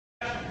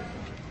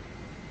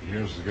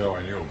Years ago,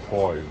 I knew a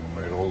boy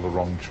who made all the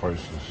wrong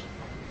choices.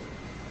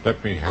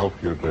 Let me help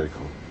you,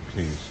 Draco,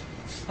 please.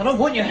 I don't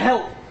want your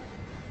help.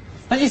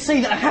 Don't you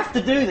see that I have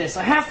to do this?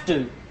 I have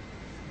to.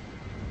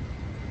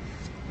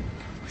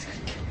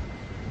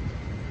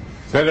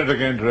 Say it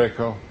again,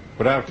 Draco,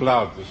 but out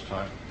loud this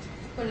time.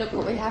 Well, look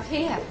what we have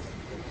here.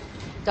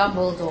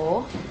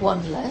 Dumbledore,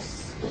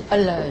 wandless,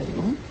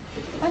 alone,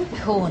 and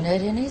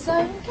cornered in his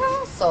own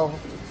castle.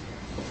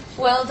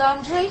 Well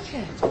done,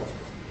 Draco.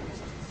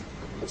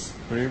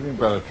 Good evening,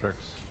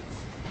 Bellatrix.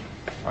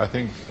 I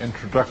think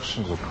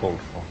introductions are called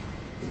for.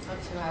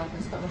 Not 2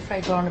 hours, but I'm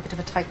afraid we're on a bit of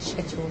a tight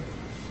schedule.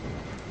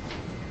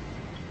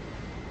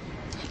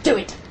 Do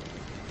it!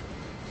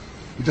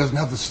 He doesn't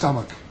have the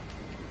stomach,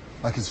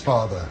 like his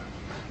father.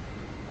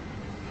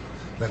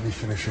 Let me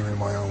finish him in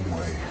my own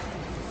way.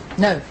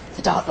 No,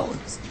 the Dark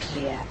Lord was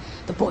clear.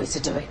 The boys to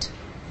do it.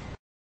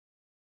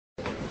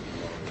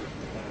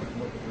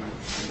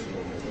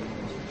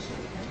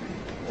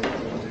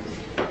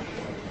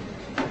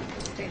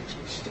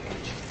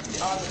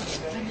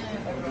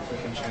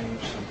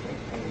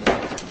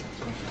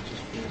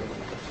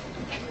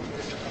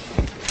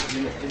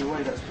 In a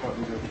way, that's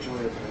partly the joy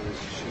of her.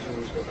 She's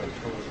always got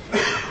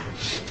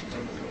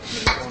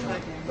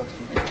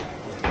that